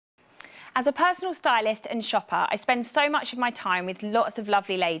As a personal stylist and shopper, I spend so much of my time with lots of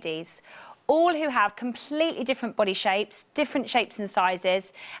lovely ladies, all who have completely different body shapes, different shapes and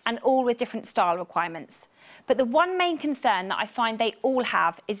sizes, and all with different style requirements. But the one main concern that I find they all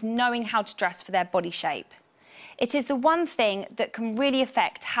have is knowing how to dress for their body shape. It is the one thing that can really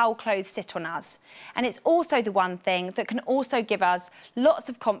affect how clothes sit on us. And it's also the one thing that can also give us lots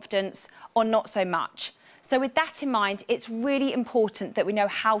of confidence or not so much. So with that in mind, it's really important that we know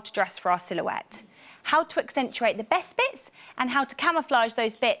how to dress for our silhouette, how to accentuate the best bits and how to camouflage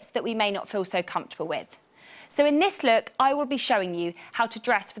those bits that we may not feel so comfortable with. So in this look, I will be showing you how to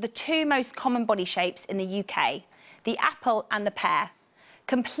dress for the two most common body shapes in the UK, the apple and the pear.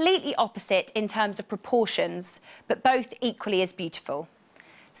 Completely opposite in terms of proportions, but both equally as beautiful.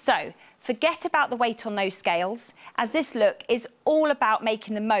 So forget about the weight on those scales, as this look is all about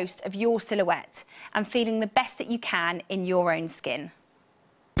making the most of your silhouette and feeling the best that you can in your own skin.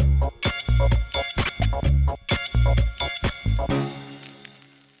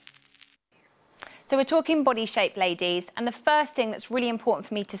 So we're talking body shape, ladies, and the first thing that's really important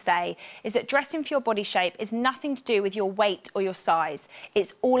for me to say is that dressing for your body shape is nothing to do with your weight or your size.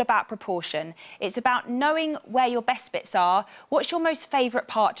 It's all about proportion. It's about knowing where your best bits are, what's your most favourite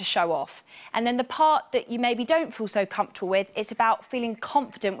part to show off, and then the part that you maybe don't feel so comfortable with, it's about feeling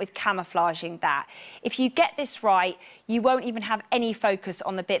confident with camouflaging that. If you get this right, you won't even have any focus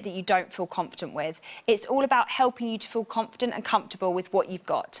on the bit that you don't feel confident with. It's all about helping you to feel confident and comfortable with what you've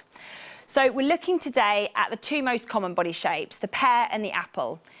got. So we're looking today at the two most common body shapes, the pear and the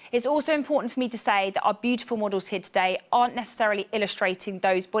apple. It's also important for me to say that our beautiful models here today aren't necessarily illustrating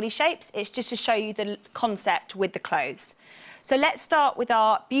those body shapes. It's just to show you the concept with the clothes. So let's start with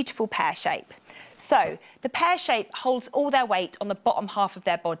our beautiful pear shape. So the pear shape holds all their weight on the bottom half of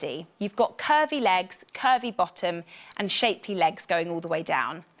their body. You've got curvy legs, curvy bottom, and shapely legs going all the way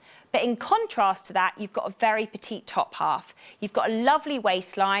down. But in contrast to that, you've got a very petite top half. You've got a lovely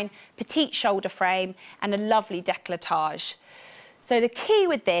waistline, petite shoulder frame, and a lovely décolletage. So the key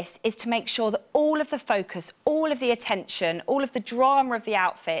with this is to make sure that all of the focus, all of the attention, all of the drama of the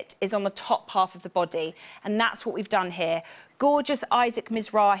outfit is on the top half of the body. And that's what we've done here. Gorgeous Isaac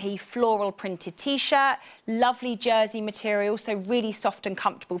Mizrahi floral printed t-shirt, lovely jersey material, so really soft and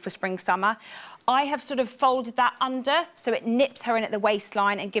comfortable for spring, summer. I have sort of folded that under so it nips her in at the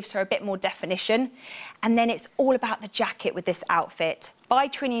waistline and gives her a bit more definition. And then it's all about the jacket with this outfit. By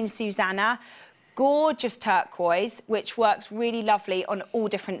Trini and Susanna. Gorgeous turquoise, which works really lovely on all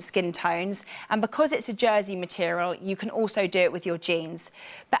different skin tones. And because it's a jersey material, you can also do it with your jeans.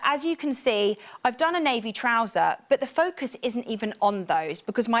 But as you can see, I've done a navy trouser, but the focus isn't even on those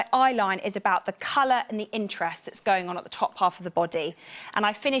because my eyeline is about the colour and the interest that's going on at the top half of the body. And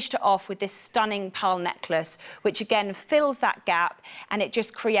I finished it off with this stunning pearl necklace, which again fills that gap and it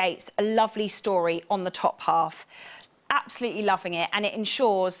just creates a lovely story on the top half. Absolutely loving it, and it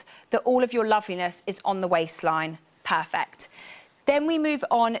ensures that all of your loveliness is on the waistline. Perfect. Then we move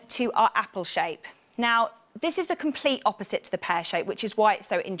on to our apple shape. Now, this is a complete opposite to the pear shape, which is why it's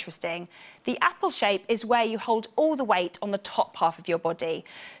so interesting. The apple shape is where you hold all the weight on the top half of your body.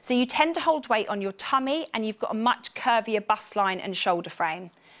 So you tend to hold weight on your tummy, and you've got a much curvier bust line and shoulder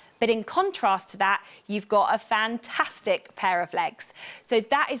frame. But in contrast to that, you've got a fantastic pair of legs. So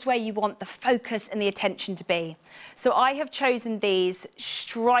that is where you want the focus and the attention to be. So I have chosen these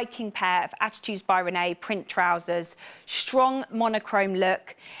striking pair of Attitudes by Renee print trousers, strong monochrome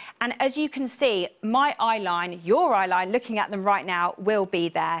look. And as you can see, my eyeline, your eyeline, looking at them right now, will be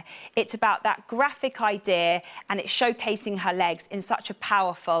there. It's about that graphic idea and it's showcasing her legs in such a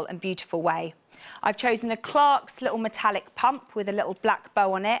powerful and beautiful way. I've chosen a Clark's little metallic pump with a little black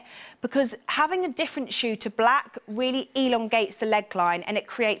bow on it because having a different shoe to black really elongates the leg line and it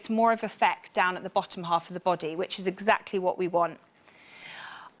creates more of effect down at the bottom half of the body, which is exactly what we want.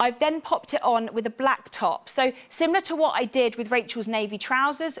 I've then popped it on with a black top. So similar to what I did with Rachel's navy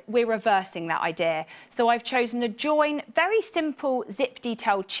trousers, we're reversing that idea. So I've chosen a join, very simple zip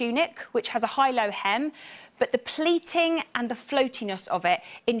detailed tunic, which has a high-low hem, but the pleating and the floatiness of it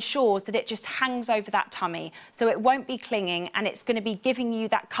ensures that it just hangs over that tummy, so it won't be clinging and it's going to be giving you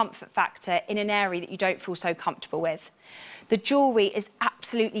that comfort factor in an area that you don't feel so comfortable with. The jewellery is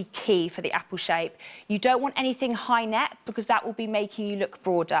absolutely key for the apple shape. You don't want anything high net because that will be making you look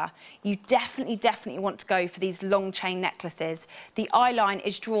broader. You definitely want to go for these long chain necklaces. The eyeline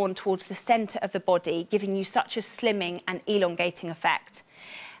is drawn towards the centre of the body, giving you such a slimming and elongating effect.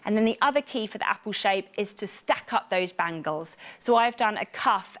 And then the other key for the apple shape is to stack up those bangles. So I've done a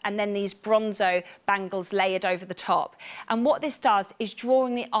cuff and then these bronzo bangles layered over the top. And what this does is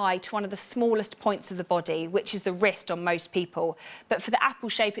drawing the eye to one of the smallest points of the body, which is the wrist on most people. But for the apple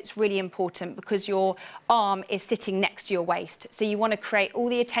shape, it's really important because your arm is sitting next to your waist. So you want to create all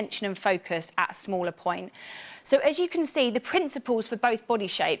the attention and focus at a smaller point. So as you can see, the principles for both body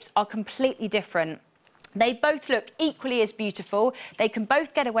shapes are completely different. They both look equally as beautiful. They can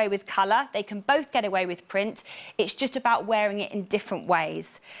both get away with colour. They can both get away with print. It's just about wearing it in different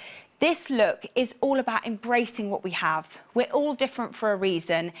ways. This look is all about embracing what we have. We're all different for a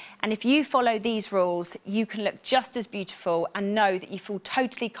reason. And if you follow these rules, you can look just as beautiful and know that you feel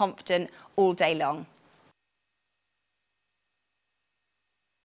totally confident all day long.